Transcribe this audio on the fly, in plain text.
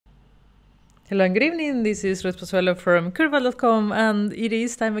Hello and good evening, this is Rospasuelo from Curbal.com, and it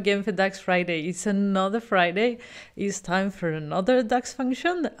is time again for DAX Friday. It's another Friday, it's time for another DAX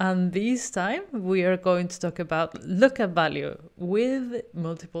function, and this time we are going to talk about lookup value with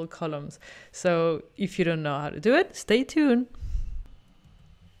multiple columns. So if you don't know how to do it, stay tuned.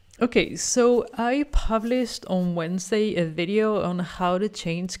 Okay, so I published on Wednesday a video on how to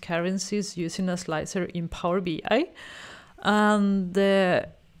change currencies using a slicer in Power BI, and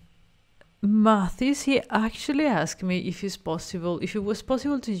Mathis, he actually asked me if it was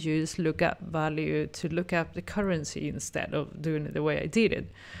possible to use lookup value to look up the currency instead of doing it the way I did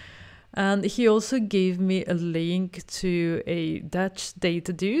it. And he also gave me a link to a Dutch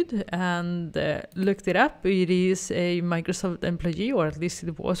data dude and looked it up. It is a Microsoft employee, or at least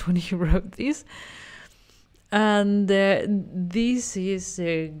it was when he wrote this. And this is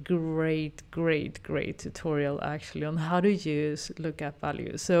a great tutorial actually on how to use lookup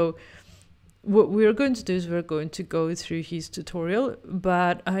value. So what we're going to do is we're going to go through his tutorial,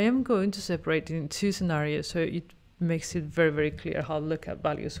 but I am going to separate it in two scenarios so it makes it very clear how lookup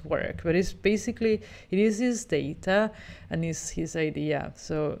values work. But it's basically, it is his data and it's his idea.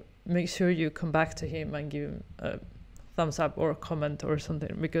 So make sure you come back to him and give him a thumbs up or a comment or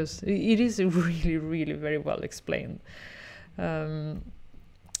something, because it is really very well explained. So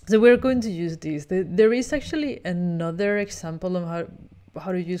we're going to use these. There is actually another example of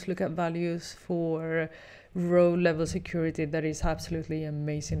how to use lookup values for row level security that is absolutely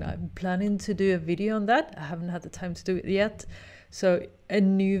amazing. I'm planning to do a video on that. I haven't had the time to do it yet, so a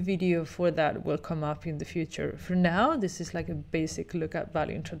new video for that will come up in the future. For now, this is like a basic lookup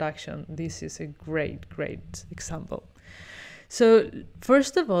value introduction. This is a great example. So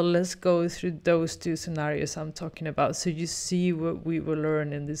first of all, let's go through those two scenarios I'm talking about so you see what we will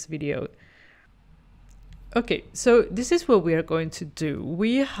learn in this video. Okay, so this is what we are going to do.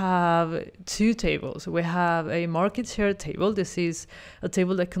 We have two tables. We have a market share table. This is a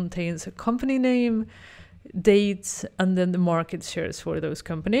table that contains a company name, dates, and then the market shares for those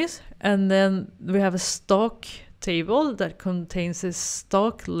companies. And then we have a stock table that contains the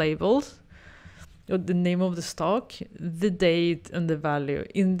stock labels, or the name of the stock, the date, and the value.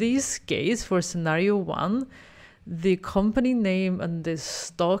 In this case, for scenario one, the company name and the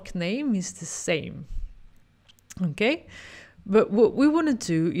stock name is the same. Okay, but what we want to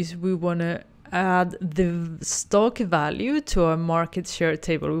do is we want to add the stock value to our market share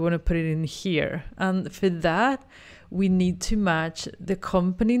table. We want to put it in here, and for that we need to match the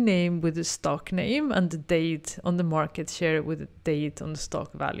company name with the stock name and the date on the market share with the date on the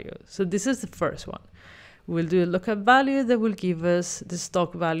stock value. So this is the first one. We'll do a lookup value that will give us the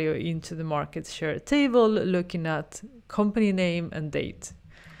stock value into the market share table, looking at company name and date.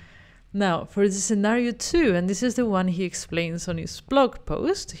 Now, for the scenario 2, and this is the one he explains on his blog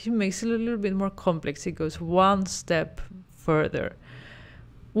post, he makes it a little bit more complex. He goes one step further.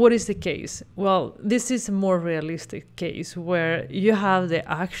 What is the case? Well, this is a more realistic case where you have the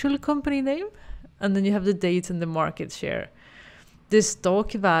actual company name and then you have the date and the market share. The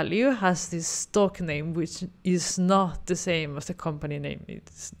stock value has this stock name, which is not the same as the company name.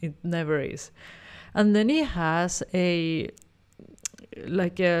 It never is. And then he has a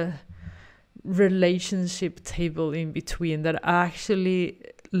relationship table in between that actually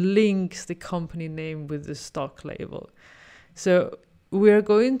links the company name with the stock label. So we're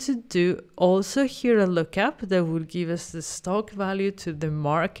going to do also here a lookup that will give us the stock value to the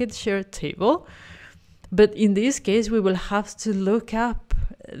market share table. But in this case, we will have to look up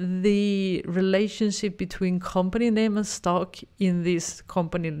the relationship between company name and stock in this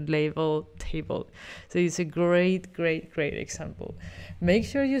company label table. So it's a great example. Make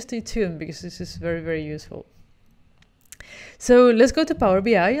sure you stay tuned because this is very useful. So let's go to Power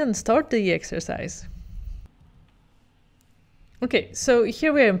BI and start the exercise. Okay, so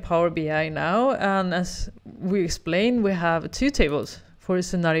here we are in Power BI now, and as we explained, we have two tables for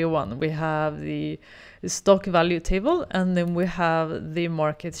scenario 1. We have the stock value table, and then we have the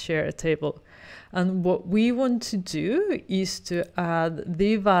market share table. And what we want to do is to add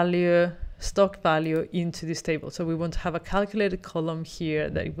the stock value into this table. So we want to have a calculated column here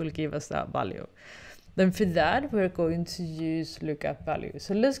that will give us that value. Then for that, we're going to use lookup value.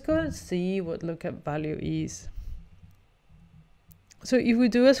 So let's go and see what lookup value is. So if we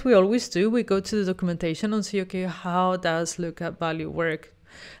do as we always do, we go to the documentation and see, okay, how does lookup value work?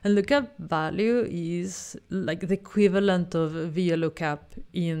 And lookup value is like the equivalent of VLookup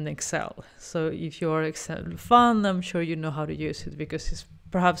in Excel. So if you're Excel fan, I'm sure you know how to use it because it's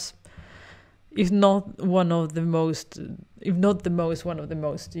perhaps, if not one of the most, one of the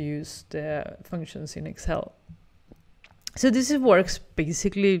most used functions in Excel. So this works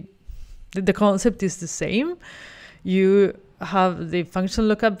basically The concept is the same. You have the function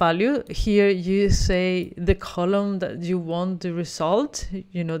lookup value. Here you say the column that you want the result,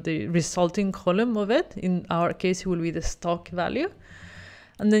 the resulting column of it. In our case, it will be the stock value.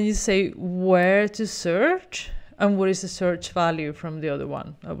 And then you say where to search and what is the search value from the other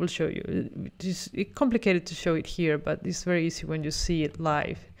one. I will show you. It's complicated to show it here, but it's very easy when you see it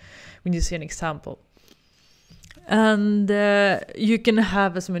live, when you see an example. And you can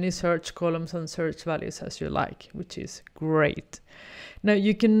have as many search columns and search values as you like, which is great. Now,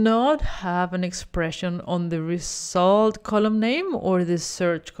 you cannot have an expression on the result column name or the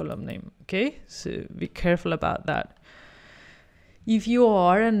search column name, okay? So be careful about that. If you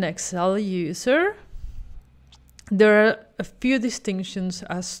are an Excel user, there are a few distinctions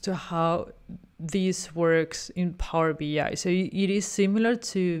as to how this works in Power BI. So it is similar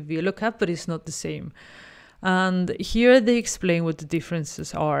to VLookup, but it's not the same. And here they explain what the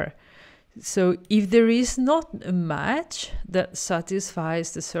differences are. So if there is not a match that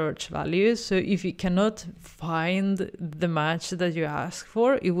satisfies the search value, so if you cannot find the match that you ask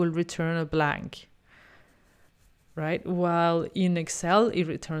for, it will return a blank, right? While in Excel, it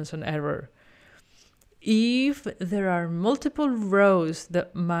returns an error. If there are multiple rows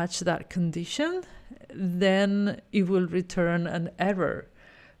that match that condition, then it will return an error.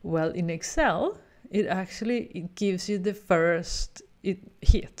 Well, in Excel, it gives you the first it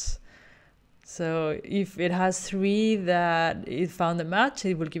hits. So if it has 3 that it found a match,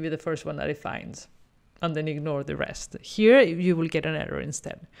 it will give you the first one that it finds and then ignore the rest. Here you will get an error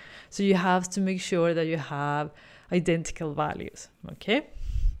instead. So you have to make sure that you have identical values, okay?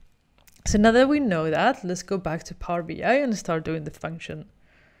 So now that we know that, let's go back to Power BI and start doing the function.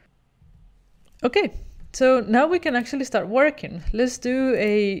 Okay. So now we can actually start working. Let's do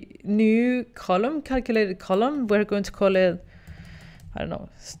a new column, calculated column. We're going to call it, I don't know,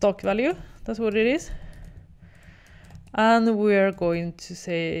 stock value. That's what it is. And we're going to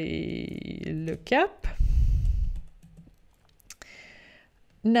say lookup.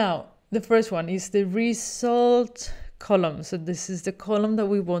 Now, the first one is the result column. So this is the column that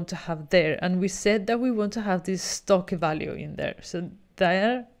we want to have there. And we said that we want to have this stock value in there. So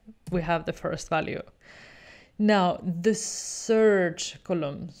there we have the first value. Now, the search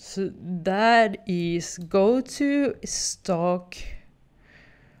column, so that is go to stock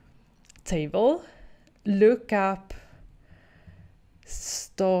table, look up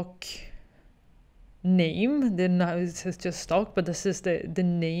stock name. Then now it says just stock, but this is the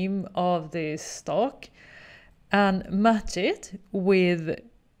name of the stock, and match it with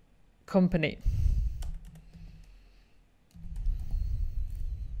company.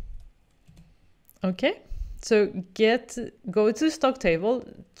 Okay. So go to stock table,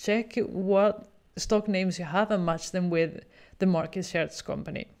 check what stock names you have and match them with the market shares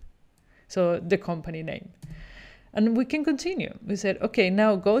company. So the company name. And we can continue. We said, okay,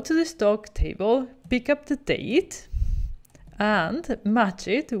 now go to the stock table, pick up the date and match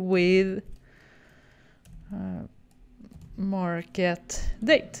it with market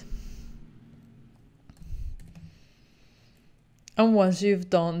date. And once you've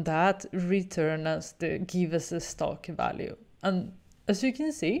done that, give us the stock value. And as you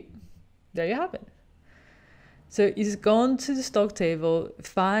can see, there you have it. So it's gone to the stock table,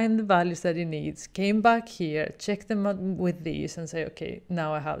 find the values that it needs, came back here, check them out with these and say, okay,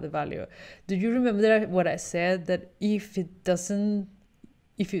 now I have the value. Do you remember what I said, that if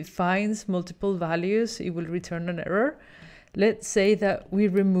it finds multiple values, it will return an error? Let's say that we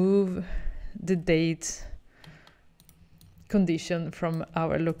remove the date condition from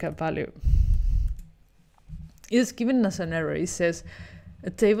our lookup value. It's given us an error. It says a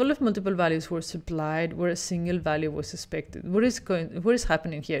table of multiple values were supplied where a single value was suspected. What is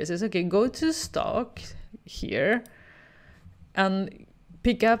happening here? It says, okay, go to stock here and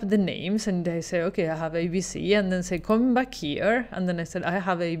pick up the names, and they say, okay, I have ABC, and then say, come back here, and then I said, I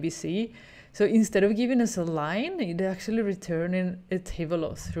have ABC. So instead of giving us a line, it actually returned a table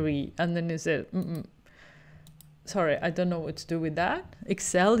of 3, and then it said, sorry, I don't know what to do with that.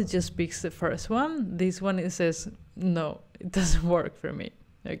 Excel, it just picks the first one. This one, it says, no, it doesn't work for me,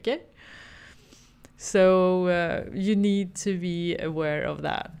 okay? So you need to be aware of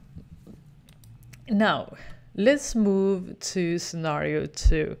that. Now, let's move to scenario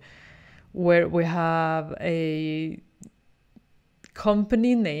 2, where we have a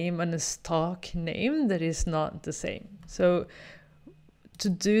company name and a stock name that is not the same. So to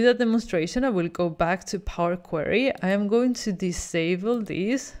do that demonstration, I will go back to Power Query. I am going to disable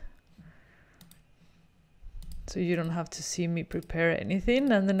these, so you don't have to see me prepare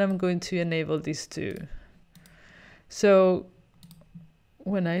anything. And then I'm going to enable these two. So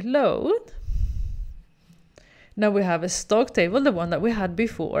when I load, now we have a stock table, the one that we had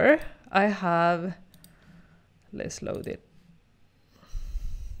before. I have, let's load it.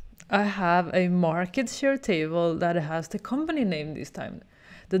 I have a market share table that has the company name this time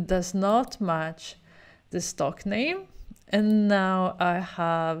that does not match the stock name. And now I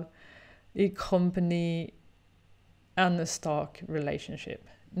have a company and a stock relationship.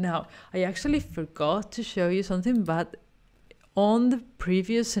 Now, I actually forgot to show you something, but on the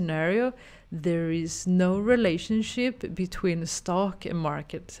previous scenario, there is no relationship between stock and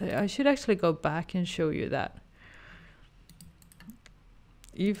market. I should actually go back and show you that.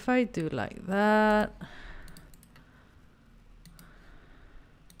 If I do like that,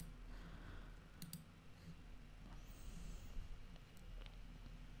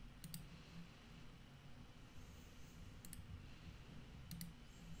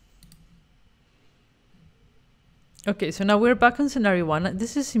 okay, so now we're back on scenario 1.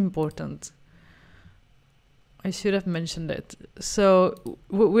 This is important. I should have mentioned it. So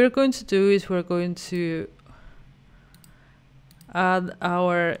what we're going to do is we're going to add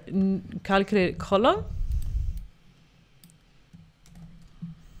our calculated column.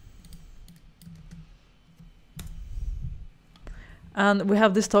 And we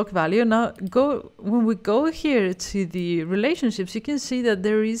have the stock value. Now when we go here to the relationships, you can see that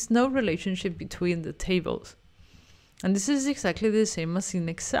there is no relationship between the tables. And this is exactly the same as in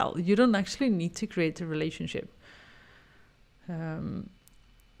Excel. You don't actually need to create a relationship.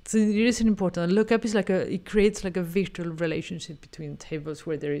 So it is important. Lookup is it creates like a virtual relationship between tables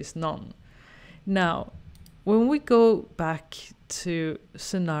where there is none. Now, when we go back to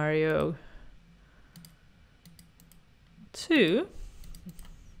scenario 2,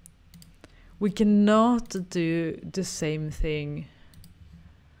 we cannot do the same thing.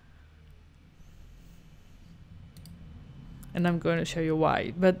 And I'm going to show you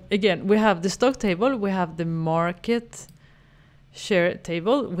why. But again, we have the stock table, we have the market share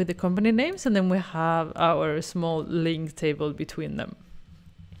table with the company names, and then we have our small link table between them.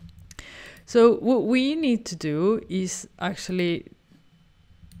 So what we need to do is actually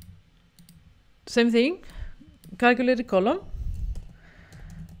same thing, calculated column,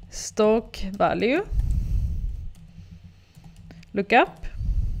 stock value, lookup,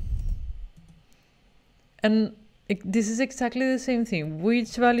 and this is exactly the same thing.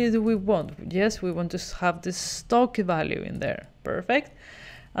 Which value do we want? Yes, we want to have the stock value in there. Perfect.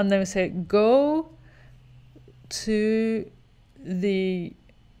 And then we say go to the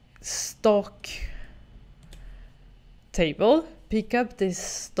stock table, pick up the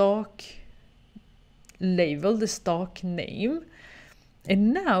stock label, the stock name.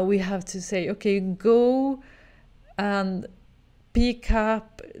 And now we have to say, okay, go and pick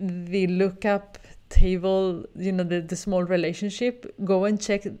up the lookup table, you know, the small relationship, go and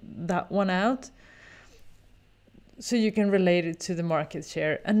check that one out so you can relate it to the market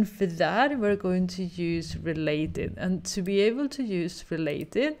share. And for that, we're going to use related. And to be able to use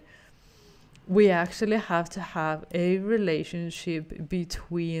related, we actually have to have a relationship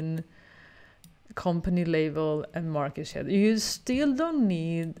between company label and market share. You still don't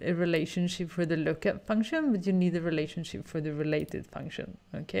need a relationship for the lookup function, but you need a relationship for the related function,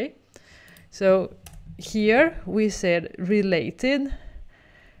 okay? So here we said related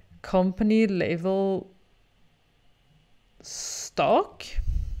company label stock.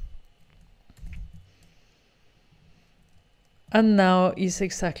 And now it's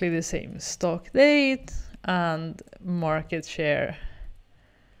exactly the same, stock date and market share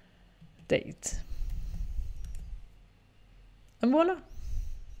date. And voila,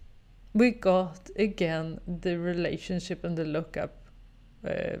 we got again the relationship and the lookup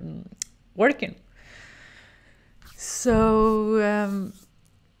working. So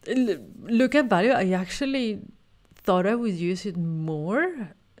lookup value, I actually thought I would use it more.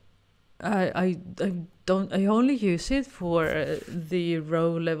 I only use it for the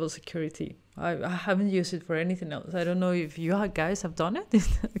row level security. I haven't used it for anything else. I don't know if you guys have done it.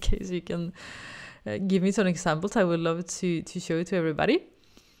 In case you can give me some examples, I would love to show it to everybody.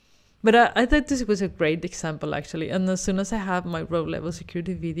 But I thought this was a great example actually. And as soon as I have my row level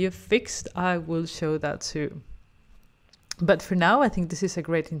security video fixed, I will show that too. But for now, I think this is a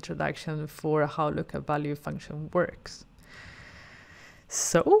great introduction for how lookup value function works.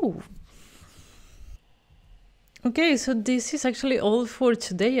 So, okay, so this is actually all for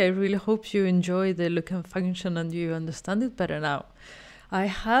today. I really hope you enjoy the lookup function and you understand it better now. I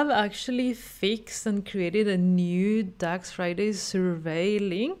have actually fixed and created a new DAX Fridays survey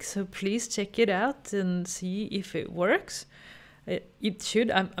link, so please check it out and see if it works. It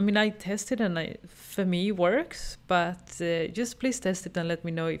should. I mean, I tested and for me works, but just please test it and let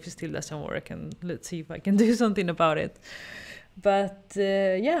me know if it still doesn't work, and let's see if I can do something about it. But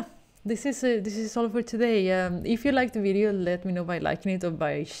yeah, this is all for today. If you liked the video, let me know by liking it or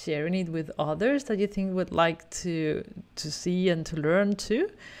by sharing it with others that you think would like to see and to learn too.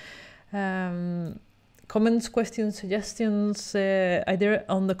 Comments, questions, suggestions, either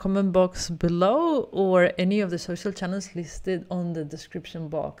on the comment box below or any of the social channels listed on the description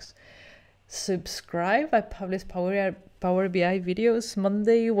box. Subscribe. I publish Power BI videos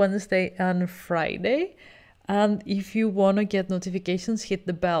Monday, Wednesday, and Friday. And if you want to get notifications, hit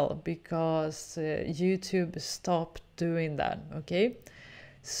the bell, because YouTube stopped doing that, okay?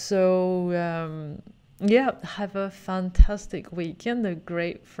 So yeah, have a fantastic weekend, a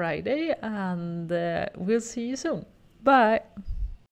great Friday, and we'll see you soon. Bye!